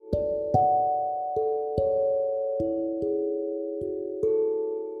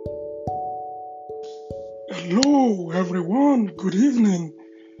Hello, everyone. Good evening,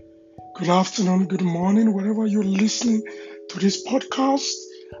 good afternoon, good morning, wherever you're listening to this podcast.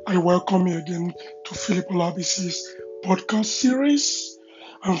 I welcome you again to Philip Olabisi's podcast series.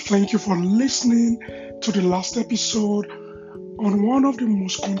 And thank you for listening to the last episode on one of the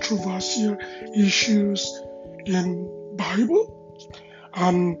most controversial issues in Bible.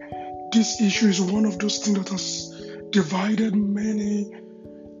 And this issue is one of those things that has divided many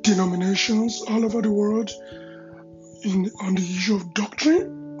denominations all over the world on the issue of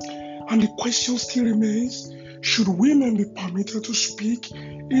doctrine. And the question still remains, should women be permitted to speak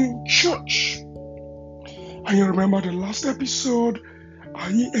in church? And you remember the last episode, I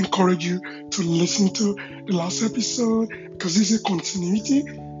encourage you to listen to the last episode because this is a continuity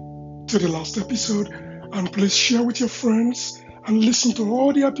to the last episode. And please share with your friends and listen to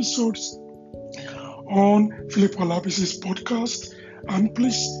all the episodes on Philip Olabisi's podcast. And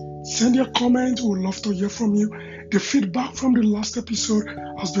please send your comments. We would love to hear from you. The feedback from the last episode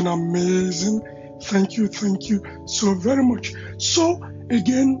has been amazing. Thank you so very much. So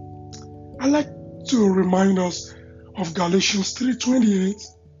again, I'd like to remind us of Galatians 3:28.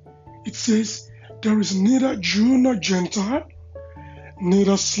 It says, there is neither Jew nor Gentile,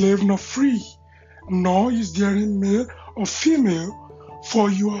 neither slave nor free, nor is there any male or female,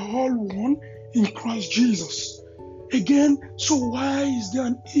 for you are all one in Christ Jesus. Again, so why is there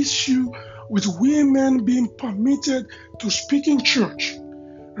an issue with women being permitted to speak in church?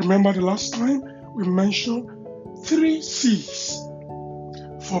 Remember the last time we mentioned 3 C's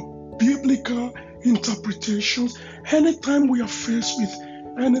for biblical interpretations. Anytime we are faced with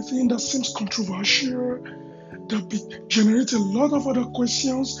anything that seems controversial, that generates a lot of other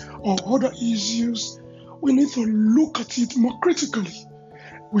questions or other issues, we need to look at it more critically.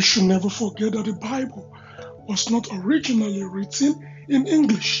 We should never forget that the Bible was not originally written in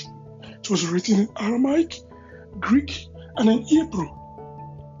English. It was written in Aramaic, Greek, and in Hebrew.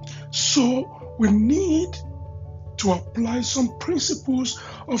 So we need to apply some principles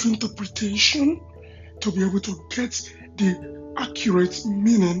of interpretation to be able to get the accurate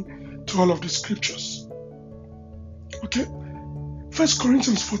meaning to all of the scriptures. Okay? 1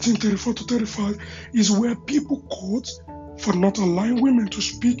 Corinthians 14:34-35 is where people quote for not allowing women to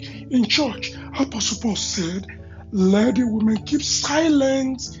speak in church. Apostle Paul said, let the women keep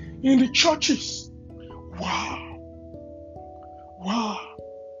silent in the churches. Wow.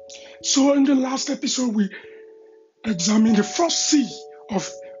 So in the last episode, we examined the first C of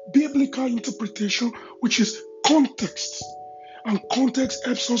biblical interpretation, which is context. And context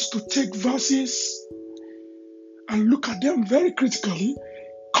helps us to take verses and look at them very critically.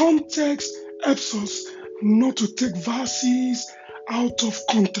 Context helps us not to take verses out of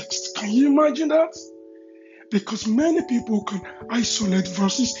context. Can you imagine that? Because many people can isolate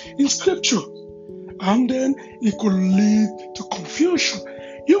verses in scripture and then it could lead to confusion.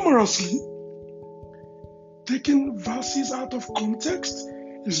 Humorously, taking verses out of context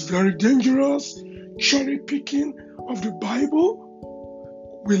is very dangerous. Cherry picking of the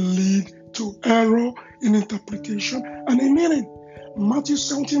Bible will lead to error in interpretation and in meaning. Matthew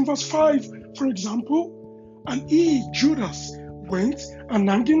 17:5, for example, and he, Judas, went and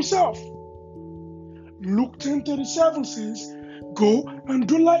hanged himself. Luke 10:37 says, go and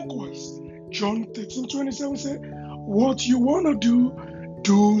do likewise. John 13:27 says, what you want to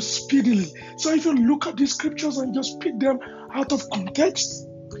do speedily. So if you look at these scriptures and just pick them out of context,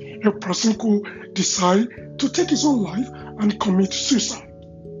 a person could decide to take his own life and commit suicide.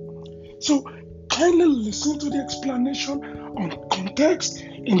 So kindly listen to the explanation on context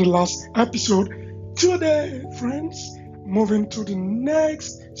in the last episode. Today, friends, moving to the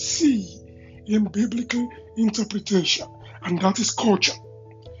next C in biblical interpretation, and that is culture.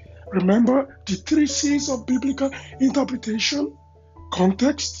 Remember the 3 C's of biblical interpretation: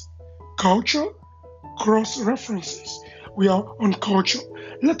 context, culture, cross-references. We are on culture.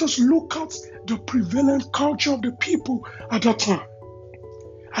 Let us look at the prevalent culture of the people at that time.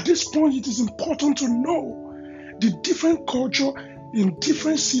 At this point, it is important to know the different culture in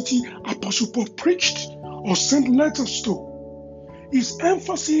different cities Apostle Paul preached or sent letters to. His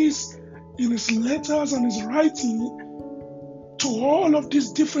emphasis in his letters and his writing to all of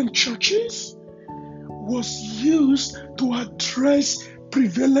these different churches was used to address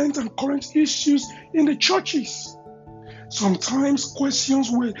prevalent and current issues in the churches. Sometimes questions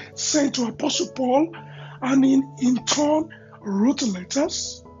were sent to Apostle Paul, and in turn wrote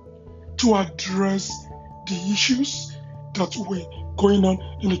letters to address the issues that were going on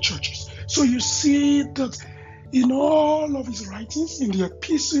in the churches. So you see that in all of his writings, in the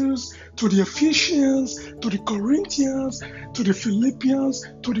epistles to the Ephesians, to the Corinthians, to the Philippians,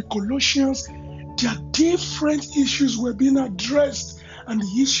 to the Colossians, Their different issues were being addressed, and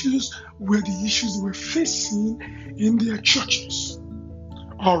the issues were the issues they were facing in their churches.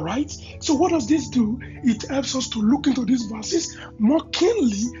 All right. So what does this do? It helps us to look into these verses more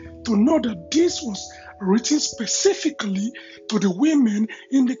keenly to know that this was written specifically to the women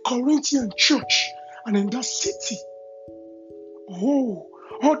in the Corinthian church and in that city. Oh,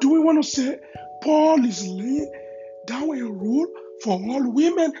 or do we want to say Paul is laying down a rule for all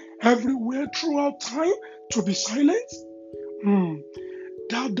women everywhere throughout time to be silent?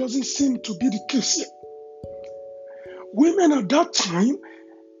 That doesn't seem to be the case here. Women at that time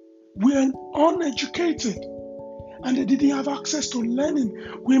were uneducated and they didn't have access to learning.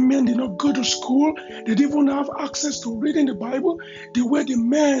 Women did not go to school. They didn't even have access to reading the Bible the way the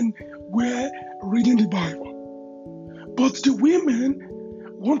men were reading the Bible. But the women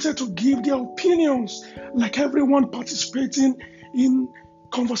wanted to give their opinions, like everyone participating in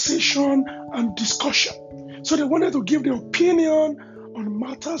conversation and discussion. So they wanted to give their opinion on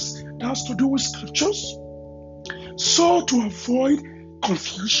matters that has to do with scriptures. So to avoid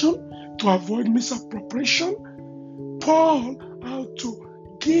confusion, to avoid misappropriation, Paul had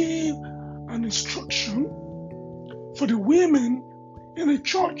to give an instruction for the women in the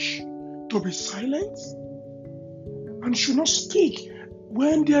church to be silent and should not speak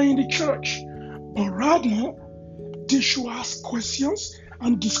when they are in the church, but rather they should ask questions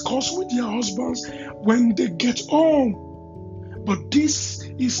and discuss with their husbands when they get home. But this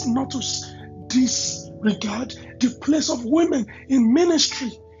is not to disregard the place of women in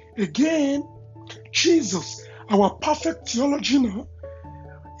ministry. Again, Jesus, our perfect theologian,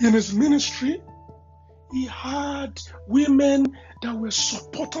 in his ministry, he had women that were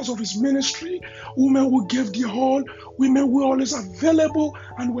supporters of his ministry, women who gave their all, women who were always available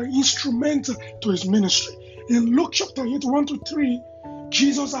and were instrumental to his ministry. In Luke chapter 8, 1-3,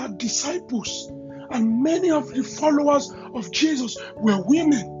 Jesus had disciples, and many of the followers of Jesus were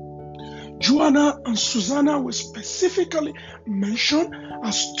women. Joanna and Susanna were specifically mentioned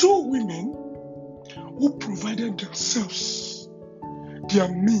as two women who provided themselves, their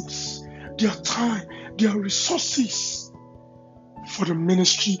means, their time, their resources for the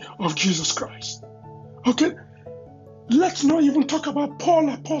ministry of Jesus Christ. Okay, let's not even talk about Paul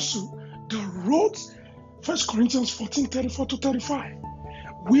Apostle that wrote 1 Corinthians 14,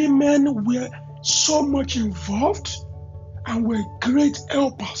 34-35. Women were so much involved and were great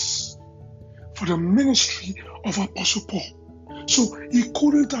helpers for the ministry of Apostle Paul. So he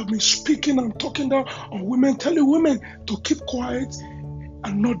couldn't have been speaking and talking down on women, telling women to keep quiet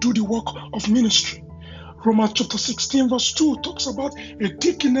and not do the work of ministry. Romans chapter 16 verse 2 talks about a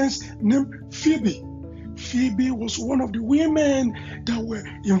deaconess named Phoebe. Phoebe was one of the women that were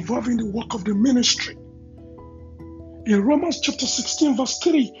involved in the work of the ministry. In Romans chapter 16 verse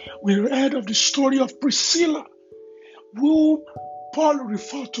 3, we read of the story of Priscilla, whom Paul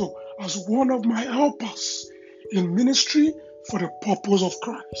referred to as one of my helpers in ministry for the purpose of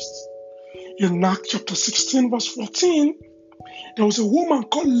Christ. In Acts chapter 16 verse 14, there was a woman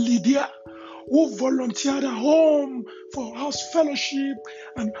called Lydia who volunteered at home for house fellowship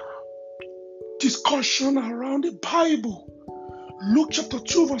and discussion around the Bible. Luke chapter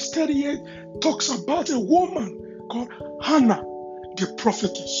 2 verse 38 talks about a woman called Hannah, the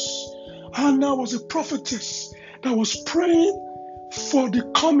prophetess. Hannah was a prophetess that was praying for the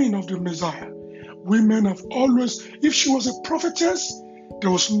coming of the Messiah. Women have always, if she was a prophetess, there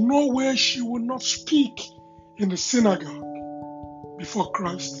was no way she would not speak in the synagogue before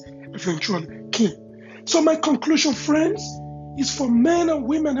Christ eventually came. So my conclusion, friends, is for men and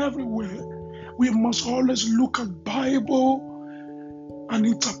women everywhere, we must always look at Bible and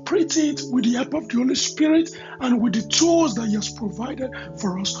interpret it with the help of the Holy Spirit and with the tools that He has provided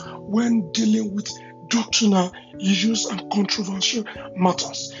for us when dealing with doctrinal issues and controversial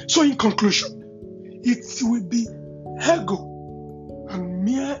matters. So in conclusion, it will be ego and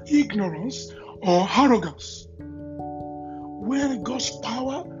mere ignorance or arrogance when God's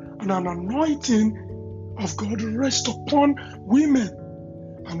power and an anointing of God rest upon women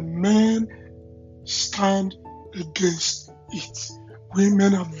and men stand against it.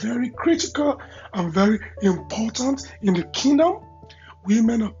 Women are very critical and very important in the kingdom.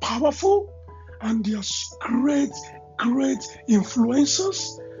 Women are powerful and they are great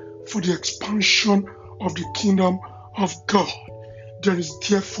influencers for the expansion of the kingdom of God. There is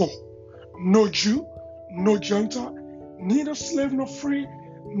therefore no Jew, no Gentile, neither slave nor free,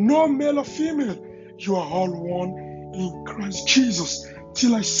 no male or female. You are all one in Christ Jesus.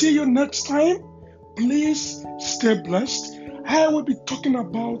 Till I see you next time, please stay blessed. I will be talking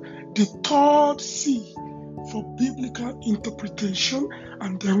about the third C for biblical interpretation,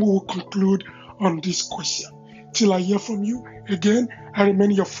 and then we will conclude on this question. Till I hear from you again, I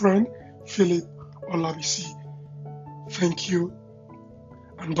remain your friend, Philip Olabisi. Thank you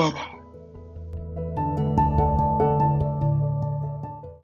and bye bye.